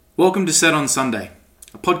Welcome to Said on Sunday,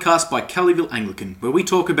 a podcast by Kellyville Anglican, where we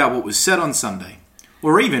talk about what was said on Sunday,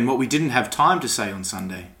 or even what we didn't have time to say on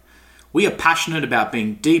Sunday. We are passionate about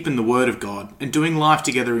being deep in the Word of God and doing life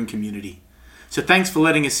together in community. So thanks for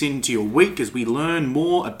letting us into your week as we learn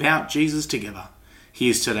more about Jesus together.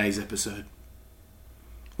 Here's today's episode.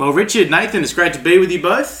 Well, Richard, Nathan, it's great to be with you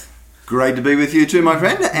both. Great to be with you too, my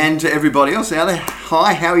friend, and to everybody else out there.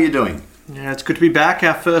 Hi, how are you doing? Yeah, it's good to be back.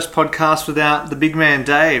 Our first podcast without the big man,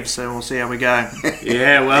 Dave, so we'll see how we go.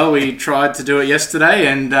 Yeah, well, we tried to do it yesterday,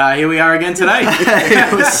 and here we are again today.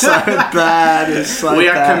 It was so bad. We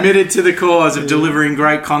are committed to the cause of delivering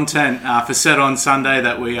great content for Said on Sunday,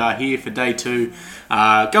 that we are here for day 2,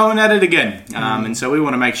 going at it again. And so we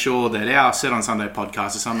want to make sure that our Said on Sunday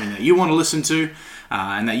podcast is something that you want to listen to,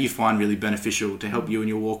 and that you find really beneficial to help you in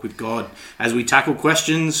your walk with God as we tackle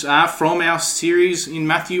questions from our series in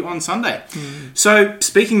Matthew on Sunday. So,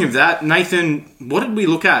 speaking of that, Nathan, what did we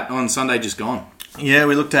look at on Sunday just gone? Yeah,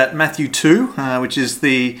 we looked at Matthew 2, which is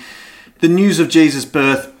the news of Jesus'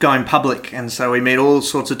 birth going public, and so we meet all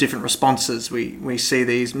sorts of different responses. We see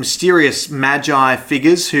these mysterious magi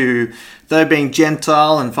figures who, though being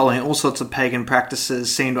Gentile and following all sorts of pagan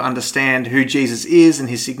practices, seem to understand who Jesus is and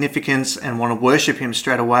his significance and want to worship him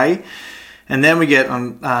straight away. And then we get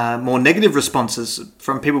more negative responses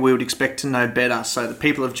from people we would expect to know better. So the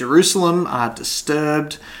people of Jerusalem are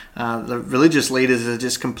disturbed. The religious leaders are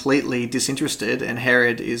just completely disinterested. And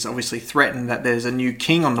Herod is obviously threatened that there's a new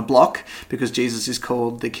king on the block because Jesus is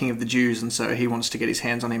called the King of the Jews. And so he wants to get his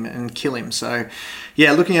hands on him and kill him. So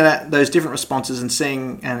yeah, looking at those different responses and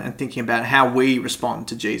seeing and thinking about how we respond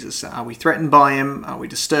to Jesus. Are we threatened by him? Are we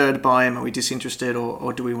disturbed by him? Are we disinterested?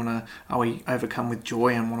 Or do we are we overcome with joy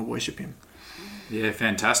and want to worship him? Yeah,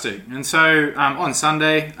 fantastic. And so on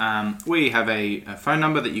Sunday, we have a phone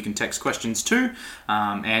number that you can text questions to,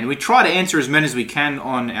 and we try to answer as many as we can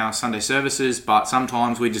on our Sunday services, but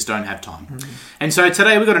sometimes we just don't have time. And so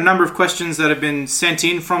today we've got a number of questions that have been sent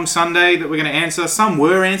in from Sunday that we're going to answer. Some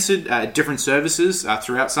were answered at different services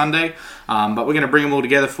throughout Sunday, but we're going to bring them all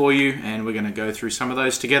together for you, and we're going to go through some of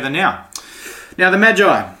those together now. Now, the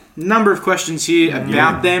Magi, number of questions here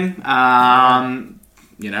about them.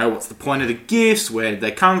 What's the point of the gifts? Where did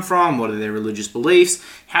they come from? What are their religious beliefs?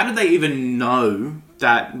 How did they even know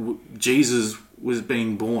that Jesus was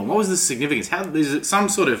being born? What was the significance? How is it some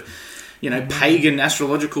sort of, pagan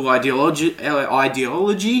astrological ideology? Get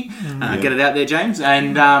it out there, James.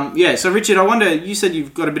 And so Richard, I wonder. You said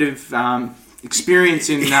you've got a bit of experience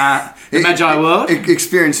in the Magi world.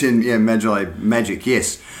 Experience in Magi magic,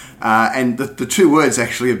 yes. And the two words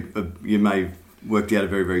actually, you may worked out, are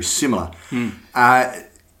very, very similar.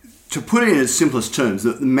 To put it in its simplest terms,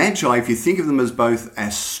 the Magi, if you think of them as both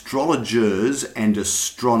astrologers and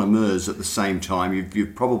astronomers at the same time, you're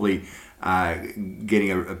probably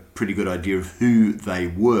getting a pretty good idea of who they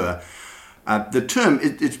were. The term,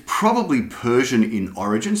 it's probably Persian in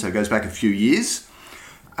origin, so it goes back a few years.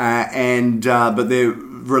 But their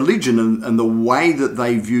religion and the way that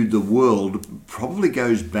they viewed the world probably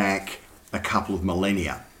goes back a couple of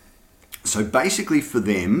millennia. So basically for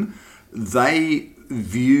them, they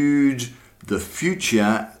viewed the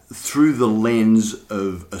future through the lens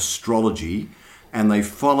of astrology, and they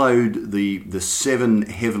followed the 7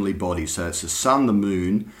 heavenly bodies. So it's the sun, the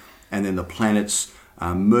moon, and then the planets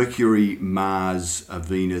Mercury, Mars,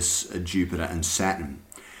 Venus, Jupiter, and Saturn.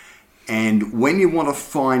 And when you want to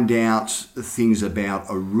find out things about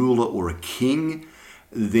a ruler or a king,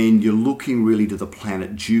 then you're looking really to the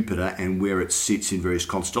planet Jupiter and where it sits in various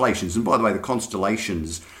constellations. And by the way, the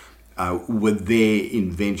constellations were their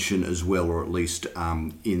invention as well, or at least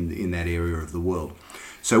in that area of the world.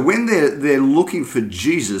 So when they're looking for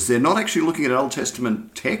Jesus, they're not actually looking at an Old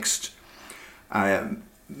Testament text.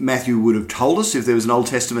 Matthew would have told us if there was an Old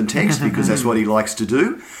Testament text, because that's what he likes to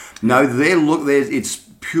do. No, it's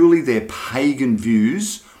purely their pagan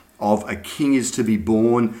views of a king is to be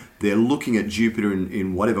born. They're looking at Jupiter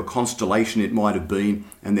in whatever constellation it might have been,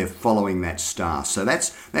 and they're following that star. So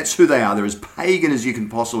that's who they are. They're as pagan as you can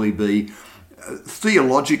possibly be.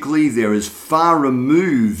 Theologically, they're as far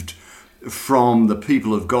removed from the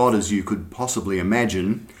people of God as you could possibly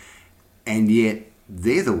imagine, and yet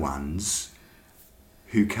they're the ones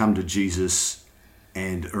who come to Jesus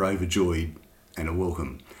and are overjoyed and are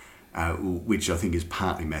welcome. Which I think is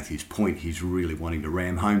partly Matthew's point. He's really wanting to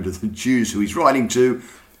ram home to the Jews who he's writing to.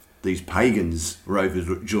 These pagans were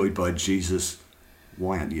overjoyed by Jesus.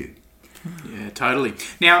 Why aren't you? Yeah, totally.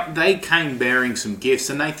 Now, they came bearing some gifts.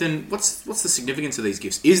 And Nathan, what's the significance of these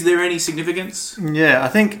gifts? Is there any significance? Yeah, I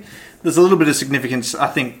think there's a little bit of significance. I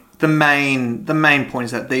think the main point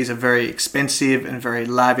is that these are very expensive and very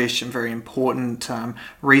lavish and very important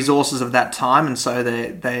resources of that time, and so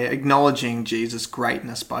they're acknowledging Jesus'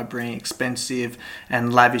 greatness by bringing expensive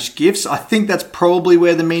and lavish gifts. I think that's probably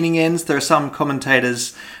where the meaning ends. There are some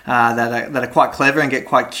commentators that are quite clever and get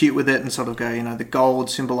quite cute with it and sort of go, the gold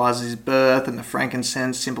symbolizes his birth, and the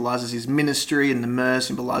frankincense symbolizes his ministry, and the myrrh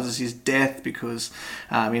symbolizes his death, because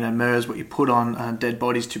myrrh is what you put on dead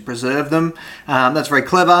bodies to preserve them. That's very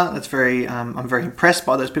clever. That's very. I'm very impressed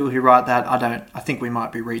by those people who write that. I think we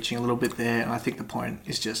might be reaching a little bit there, and I think the point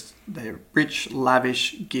is just they're rich,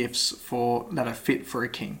 lavish gifts that are fit for a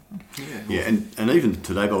king. Yeah, and even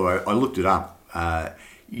today, by the way, I looked it up.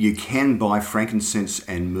 You can buy frankincense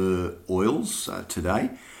and myrrh oils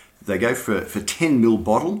today. They go for 10 mil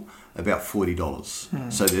bottle, about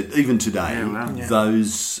 $40. So that even today,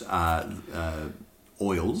 those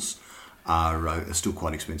oils are still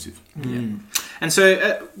quite expensive. Yeah. And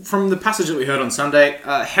so from the passage that we heard on Sunday,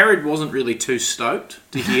 Herod wasn't really too stoked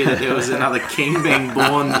to hear that there was another king being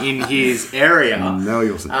born in his area. No,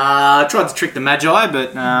 he wasn't. Tried to trick the Magi,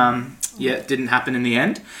 but it didn't happen in the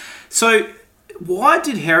end. So why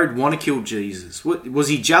did Herod want to kill Jesus? Was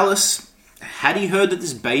he jealous? Had he heard that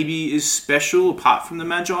this baby is special apart from the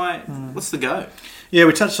Magi? What's the go? Yeah,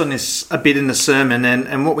 we touched on this a bit in the sermon,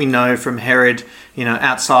 and what we know from Herod,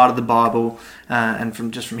 outside of the Bible, and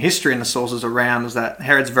from history and the sources around, is that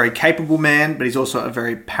Herod's a very capable man, but he's also a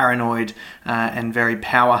very paranoid and very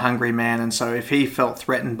power-hungry man. And so if he felt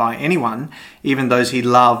threatened by anyone, even those he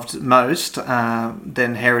loved most,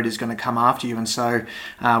 then Herod is going to come after you. And so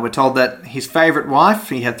we're told that his favourite wife,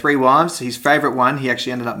 he had 3 wives, his favourite one he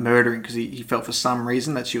actually ended up murdering because he felt for some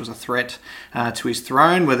reason that she was a threat to his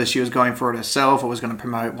throne, whether she was going for it herself or was going to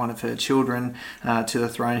promote one of her children to the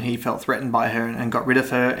throne. He felt threatened by her and got rid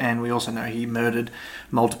of her, and we also know he murdered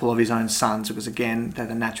multiple of his own sons because, again, they're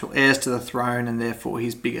the natural heirs to the throne and therefore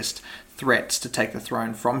his biggest threats to take the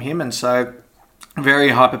throne from him. And so very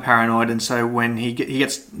hyper paranoid, and so when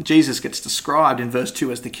Jesus gets described in verse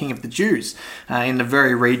 2 as the King of the Jews in the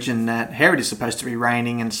very region that Herod is supposed to be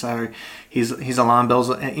reigning, and so his alarm bells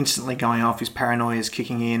are instantly going off, his paranoia is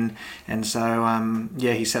kicking in, and so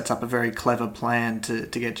he sets up a very clever plan to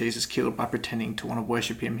get Jesus killed by pretending to want to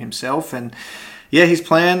worship him himself. And his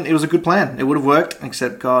plan, it was a good plan. It would have worked,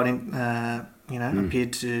 except God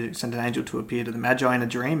appeared to send an angel to appear to the Magi in a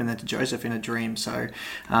dream and then to Joseph in a dream. So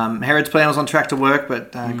Herod's plan was on track to work,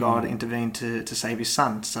 but God intervened to save his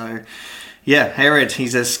son. So Herod,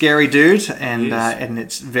 he's a scary dude, and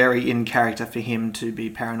it's very in character for him to be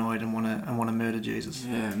paranoid and want to murder Jesus.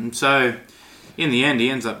 Yeah, and so in the end, he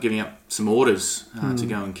ends up giving up some orders to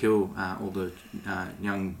go and kill all the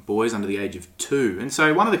young boys under the age of 2. And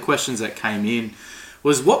so one of the questions that came in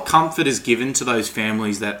was what comfort is given to those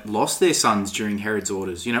families that lost their sons during Herod's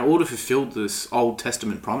orders, all to fulfill this Old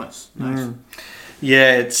Testament promise.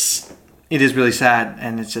 Yeah, it is really sad,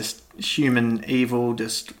 and it's just human evil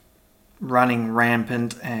just running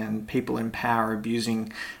rampant and people in power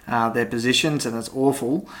abusing their positions, and it's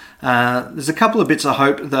awful. There's a couple of bits of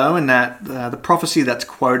hope, though, in that the prophecy that's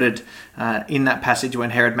quoted in that passage when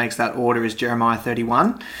Herod makes that order is Jeremiah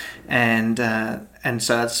 31, and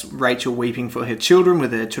so that's Rachel weeping for her children,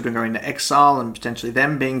 with their children going to exile and potentially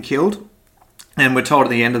them being killed. And we're told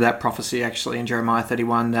at the end of that prophecy, actually, in Jeremiah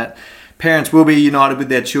 31, that parents will be united with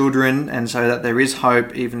their children, and so that there is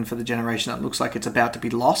hope even for the generation that looks like it's about to be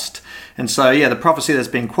lost. And so, the prophecy that's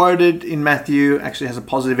been quoted in Matthew actually has a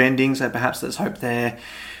positive ending, so perhaps there's hope there.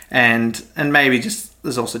 And maybe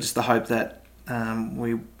there's also just the hope that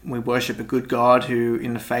we worship a good God who,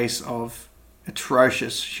 in the face of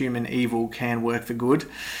atrocious human evil, can work for good.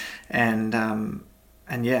 And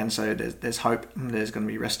so there's hope. There's going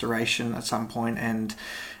to be restoration at some point, and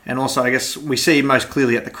also I guess we see most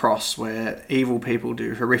clearly at the cross where evil people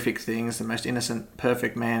do horrific things. The most innocent,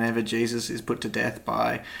 perfect man ever, Jesus, is put to death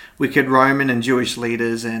by wicked Roman and Jewish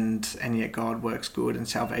leaders, and yet God works good and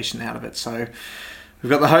salvation out of it. So we've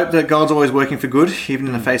got the hope that God's always working for good, even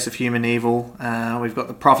in the face of human evil. We've got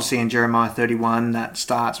the prophecy in Jeremiah 31 that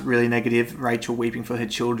starts really negative, Rachel weeping for her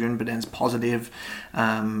children, but ends positive.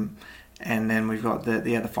 And then we've got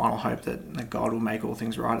the final hope that God will make all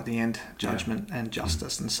things right at the end, judgment and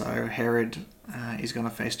justice. And so Herod is going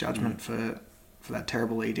to face judgment for that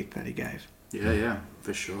terrible edict that he gave. Yeah,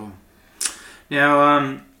 for sure.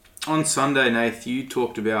 Now, on Sunday, Nath, you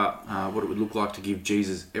talked about what it would look like to give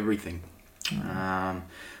Jesus everything. Now,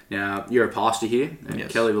 you're a pastor here at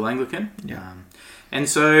Kellyville Anglican. Yeah. And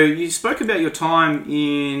so you spoke about your time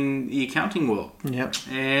in the accounting world. Yep.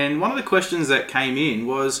 And one of the questions that came in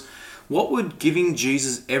was, what would giving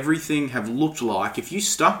Jesus everything have looked like if you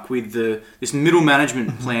stuck with this middle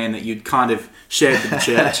management plan that you'd kind of shared with the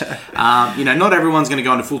church? Not everyone's going to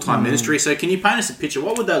go into full-time ministry, so can you paint us a picture?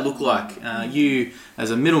 What would that look like? You,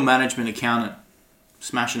 as a middle management accountant,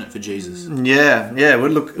 smashing it for Jesus. Yeah, it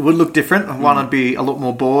would look different. One, I'd be a lot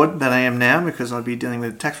more bored than I am now because I'd be dealing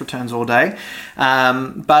with tax returns all day.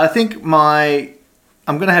 But I think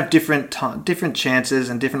I'm going to have different chances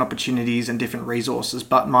and different opportunities and different resources.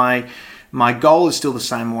 But my goal is still the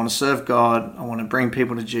same. I want to serve God. I want to bring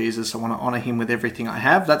people to Jesus. I want to honour Him with everything I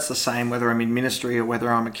have. That's the same whether I'm in ministry or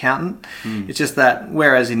whether I'm accountant. It's just that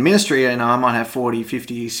whereas in ministry, I might have 40,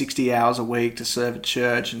 50, 60 hours a week to serve at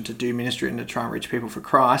church and to do ministry and to try and reach people for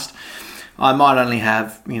Christ, I might only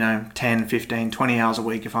have 10, 15, 20 hours a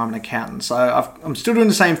week if I'm an accountant. So I'm still doing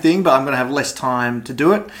the same thing, but I'm going to have less time to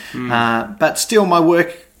do it. But still, my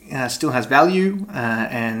work still has value,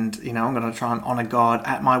 and I'm going to try and honour God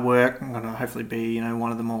at my work. I'm going to hopefully be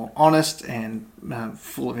one of the more honest and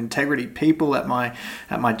full of integrity people at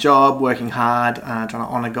my job, working hard, trying to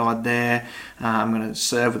honour God there. I'm going to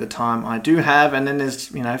serve with the time I do have, and then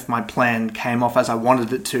there's if my plan came off as I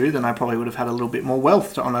wanted it to, then I probably would have had a little bit more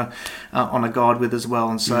wealth to honour God with as well.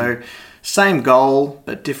 And so same goal,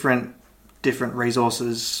 but different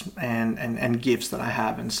resources and gifts that I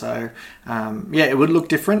have. And so, it would look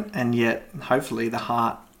different, and yet hopefully the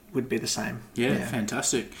heart would be the same. Yeah,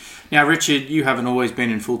 fantastic. Now, Richard, you haven't always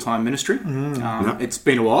been in full-time ministry. No. It's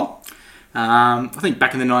been a while. I think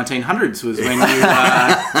back in the 1900s was when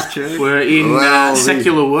you were in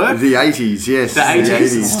secular work. The 80s, yes. The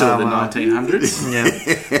 80s, still the 1900s.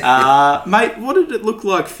 Yeah. Mate, what did it look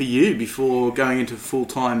like for you before going into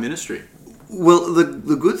full-time ministry? Well,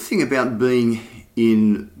 the good thing about being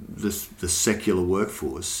in the secular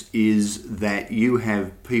workforce is that you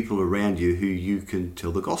have people around you who you can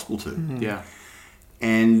tell the gospel to. Yeah.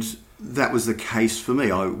 And that was the case for me.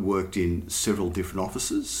 I worked in several different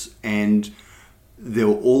offices, and there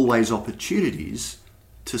were always opportunities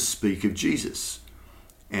to speak of Jesus.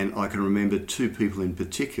 And I can remember two people in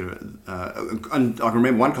particular. And I can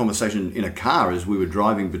remember one conversation in a car as we were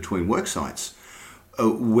driving between work sites,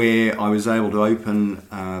 where I was able to open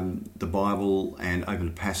the Bible and open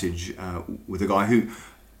a passage with a guy who,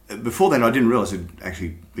 before then, I didn't realise he'd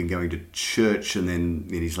actually been going to church, and then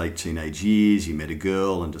in his late teenage years, he met a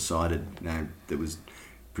girl and decided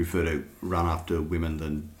prefer to run after women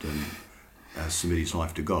than submit his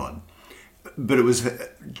life to God. But it was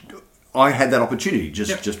I had that opportunity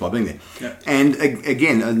just by being there, and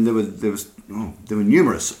again, there were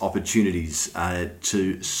numerous opportunities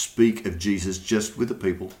to speak of Jesus just with the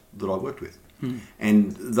people that I worked with,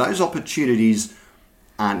 and those opportunities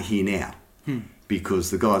aren't here now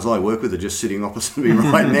because the guys I work with are just sitting opposite me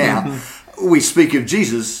right now. We speak of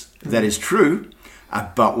Jesus, that is true,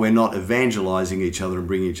 but we're not evangelizing each other and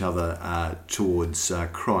bringing each other towards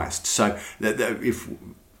Christ. So if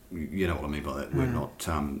you know what I mean by that, we're not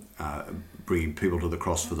bringing people to the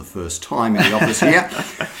cross for the first time in the office here.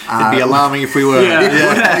 It'd be alarming if we were.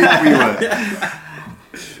 If we were.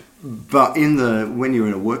 But when you're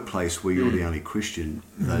in a workplace where you're the only Christian,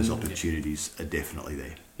 those opportunities are definitely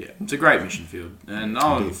there. Yeah, it's a great mission field. And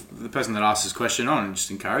the person that asked this question, I want to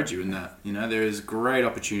just encourage you in that. There is great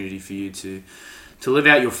opportunity for you to live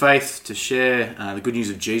out your faith, to share the good news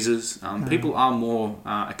of Jesus. People are more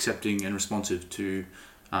accepting and responsive to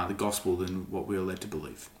the gospel than what we are led to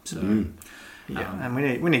believe. So, and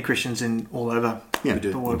we need Christians in all over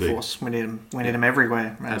the workforce. We need them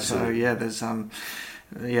everywhere. And Absolutely. so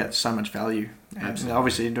there's so much value. And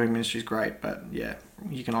obviously, doing ministry is great, but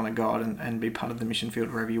you can honour God and be part of the mission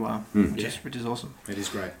field wherever you are, which is awesome. It is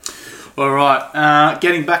great. All right,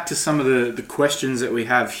 getting back to some of the questions that we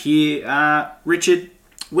have here, Richard.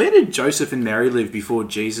 Where did Joseph and Mary live before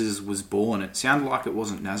Jesus was born? It sounded like it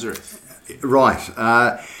wasn't Nazareth. Right.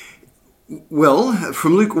 Well,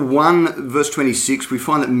 from Luke 1, verse 26, we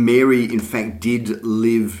find that Mary, in fact, did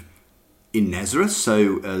live in Nazareth.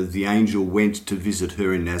 So the angel went to visit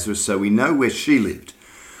her in Nazareth. So we know where she lived.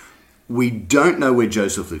 We don't know where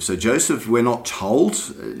Joseph lived. So Joseph, we're not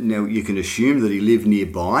told. Now, you can assume that he lived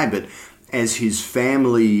nearby, but as his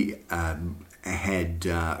family had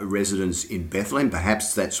residence in Bethlehem,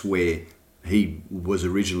 perhaps that's where he was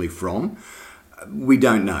originally from. We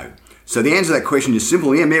don't know. So the answer to that question is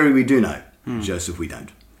simple. Yeah, Mary, we do know. Joseph, we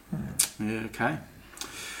don't. Yeah, okay.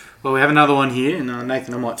 Well, we have another one here, and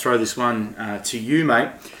Nathan, I might throw this one to you, mate.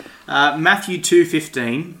 Matthew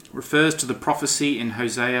 2:15 refers to the prophecy in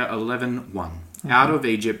Hosea 11:1. Out of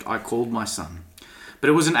Egypt I called my son. But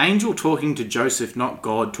it was an angel talking to Joseph, not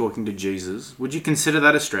God talking to Jesus. Would you consider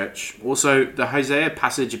that a stretch? Also, the Hosea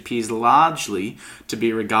passage appears largely to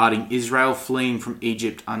be regarding Israel fleeing from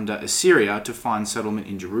Egypt under Assyria to find settlement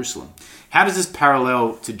in Jerusalem. How does this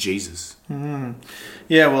parallel to Jesus?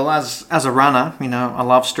 Yeah, well, as a runner, I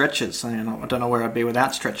love stretches. I don't know where I'd be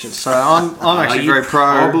without stretches. So I'm actually very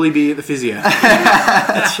pro. Probably be at the physio.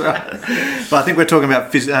 That's right. But I think we're talking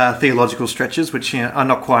about theological stretches, which are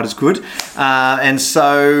not quite as good. And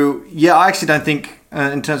so, yeah, I actually don't think,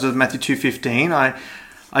 in terms of Matthew 2:15,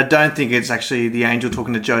 I don't think it's actually the angel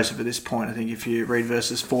talking to Joseph at this point. I think if you read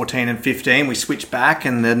verses 14 and 15, we switch back,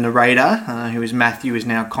 and the narrator, who is Matthew, is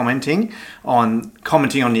now commenting on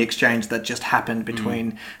the exchange that just happened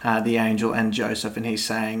between the angel and Joseph, and he's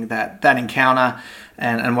saying that encounter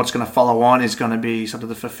and what's going to follow on is going to be sort of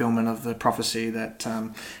the fulfillment of the prophecy that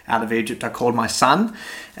out of Egypt I called my son,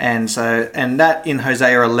 and that in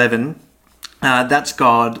Hosea 11. That's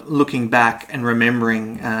God looking back and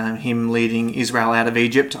remembering him leading Israel out of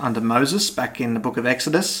Egypt under Moses back in the book of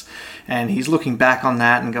Exodus. And he's looking back on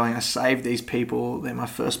that and going, I saved these people, they're my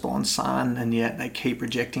firstborn son, and yet they keep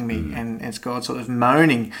rejecting me. And it's God sort of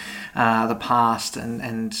moaning the past.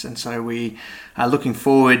 And so we are looking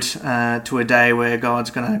forward to a day where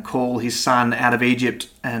God's going to call his son out of Egypt,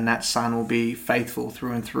 and that son will be faithful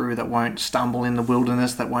through and through, that won't stumble in the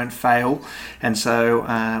wilderness, that won't fail. And so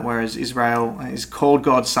whereas Israel is called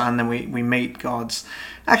God's son, then we meet God's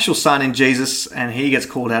actual son in Jesus, and he gets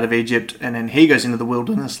called out of Egypt, and then he goes into the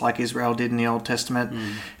wilderness like Israel did in the Old Testament.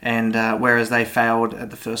 And whereas they failed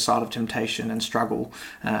at the first sight of temptation and struggle,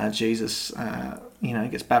 Jesus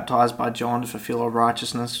gets baptized by John to fulfill all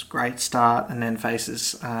righteousness, great start, and then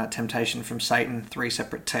faces temptation from Satan, 3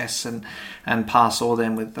 separate tests, and pass all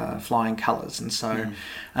them with flying colours. And so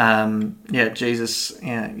Jesus,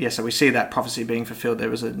 so we see that prophecy being fulfilled.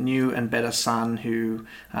 There was a new and better son who,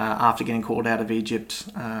 after getting called out of Egypt,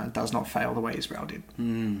 does not fail the way Israel did.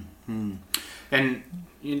 And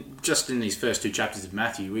just in these first 2 chapters of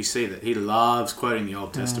Matthew, we see that he loves quoting the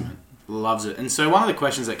Old Testament, loves it. And so one of the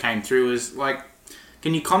questions that came through is,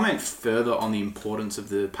 can you comment further on the importance of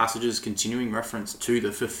the passage's continuing reference to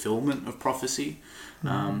the fulfillment of prophecy?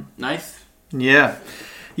 Nath?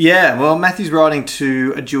 Yeah, well, Matthew's writing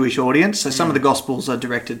to a Jewish audience, so some of the Gospels are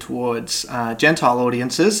directed towards Gentile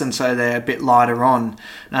audiences, and so they're a bit lighter on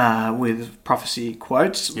with prophecy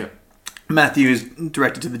quotes. Yep. Matthew is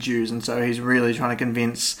directed to the Jews, and so he's really trying to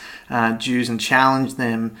convince Jews and challenge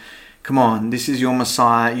them. Come on, this is your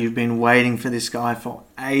Messiah. You've been waiting for this guy for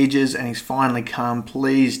ages, and he's finally come.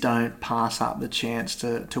 Please don't pass up the chance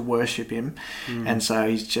to worship him. And so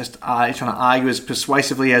he's just he's trying to argue as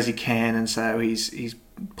persuasively as he can, and so he's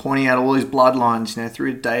pointing out all his bloodlines,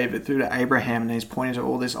 through to David, through to Abraham, and he's pointing to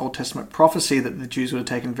all this Old Testament prophecy that the Jews would have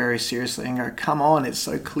taken very seriously and go, come on, it's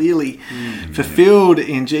so clearly fulfilled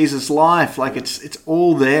in Jesus' life. Like it's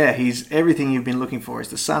all there. He's everything you've been looking for.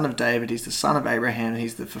 He's the son of David. He's the son of Abraham.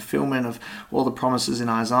 He's the fulfillment of all the promises in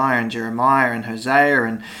Isaiah and Jeremiah and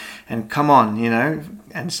Hosea and come on,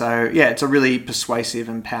 And so, it's a really persuasive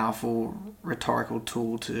and powerful rhetorical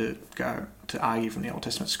tool to go to argue from the Old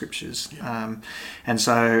Testament scriptures. And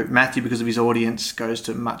so Matthew, because of his audience, goes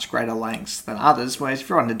to much greater lengths than others, whereas if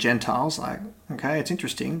you're on the Gentiles, it's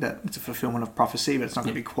interesting that it's a fulfillment of prophecy, but it's not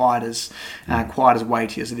going to be quite as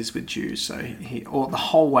weighty as it is with Jews. So the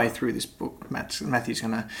whole way through this book, Matthew's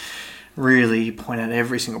going to really point out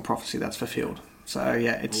every single prophecy that's fulfilled. So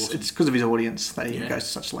it's because of his audience that he goes to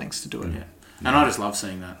such lengths to do it. Yeah. And I just love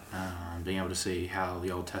seeing that, being able to see how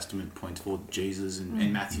the Old Testament points toward Jesus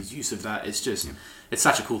and Matthew's use of that. It's just, it's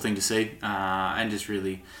such a cool thing to see, and just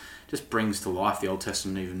really just brings to life the Old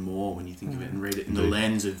Testament even more when you think of it and read it in the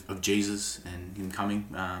lens of Jesus and him coming.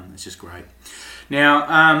 It's just great.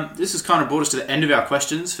 Now, this has kind of brought us to the end of our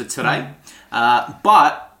questions for today,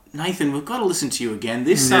 but Nathan, we've got to listen to you again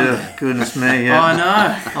this Sunday. Goodness me, yeah. I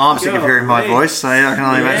know. I'm sick of hearing my voice, so I can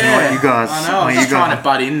only imagine what you guys... I know, I'm just trying to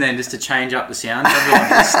butt in then just to change up the sound for everyone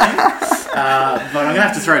listening. But I'm going to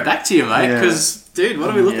have to throw it back to you, mate, because, dude, what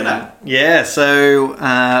are we looking at? Yeah,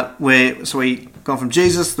 so we've gone from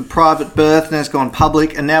Jesus, the private birth, now it's gone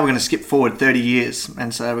public, and now we're going to skip forward 30 years.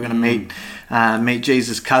 And so we're going to meet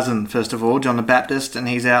Jesus' cousin, first of all, John the Baptist, and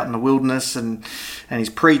he's out in the wilderness and he's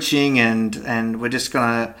preaching, and we're just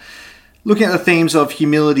going to look at the themes of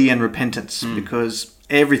humility and repentance, because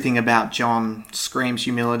everything about John screams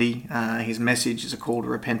humility. His message is a call to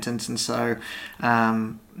repentance, and so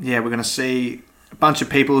we're going to see a bunch of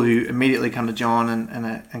people who immediately come to John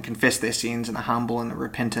and confess their sins and are humble and are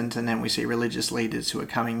repentant, and then we see religious leaders who are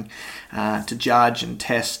coming to judge and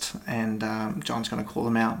test, and John's going to call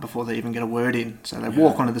them out before they even get a word in. So they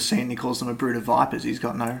walk onto the scene and he calls them a brood of vipers. He's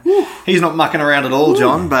not mucking around at all,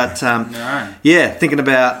 John, but thinking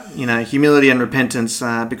about humility and repentance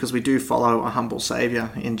because we do follow a humble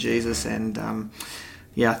Saviour in Jesus, and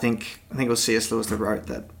I think it was C.S. Lewis that wrote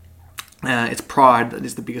that it's pride that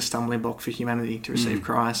is the biggest stumbling block for humanity to receive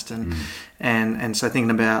Christ, and so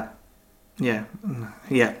thinking about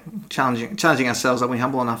challenging ourselves, are we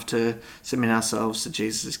humble enough to submit ourselves to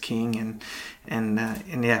Jesus as King, and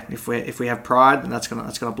if we have pride, then that's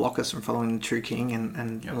gonna block us from following the true King,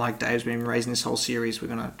 and like Dave's been raising this whole series, we're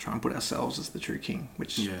gonna try and put ourselves as the true King,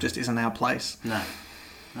 which just isn't our place. No,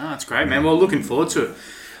 that's great, man. Well, looking forward to it.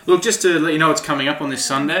 Look, just to let you know what's coming up on this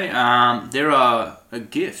Sunday, there are a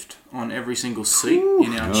gift on every single seat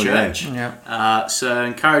in our church. Yeah. So I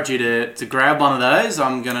encourage you to grab one of those.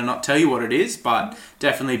 I'm going to not tell you what it is, but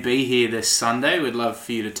definitely be here this Sunday. We'd love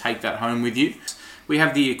for you to take that home with you. We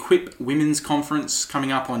have the Equip Women's Conference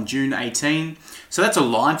coming up on June 18. So that's a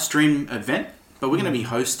live stream event, but we're going to be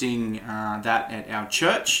hosting that at our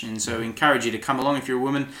church, and so we encourage you to come along if you're a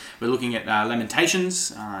woman. We're looking at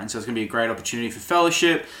Lamentations, and so it's going to be a great opportunity for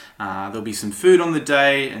fellowship. There'll be some food on the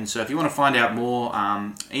day, and so if you want to find out more,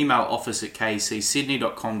 email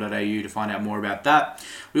office@kcsydney.com.au to find out more about that.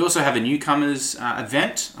 We also have a newcomers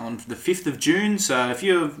event on the 5th of June, so if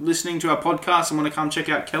you're listening to our podcast and want to come check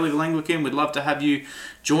out Kellyville Anglican, we'd love to have you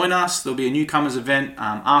join us. There'll be a newcomers event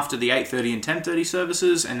after the 8:30 and 10:30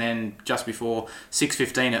 services, and then just before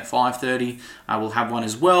 6:15 at 5:30 we'll have one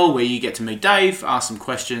as well, where you get to meet Dave, ask some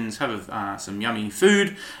questions, have some yummy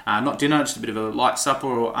food, not dinner, just a bit of a light supper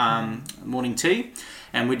or morning tea,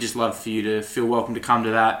 and we'd just love for you to feel welcome to come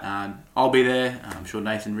to that. I'll be there. I'm sure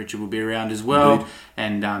Nathan and Richard will be around as well. Indeed.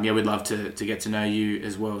 And we'd love to get to know you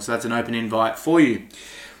as well. So that's an open invite for you.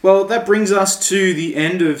 Well, that brings us to the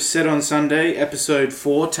end of Set on Sunday, episode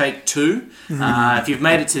 4, take 2. If you've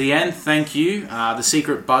made it to the end, thank you. The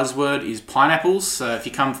secret buzzword is pineapples, so if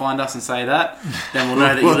you come find us and say that, then we'll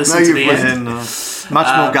know that you listened to the end. Much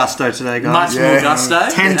more gusto today, guys. Much more gusto.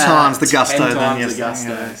 10 times the gusto 10 than times the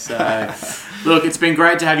yesterday. gusto. So, look, it's been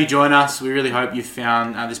great to have you join us. We really hope you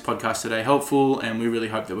found this podcast today helpful, and we really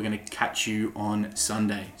hope that we're going to catch you on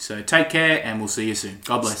Sunday. So take care, and we'll see you soon.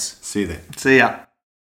 God bless. See you there. See ya.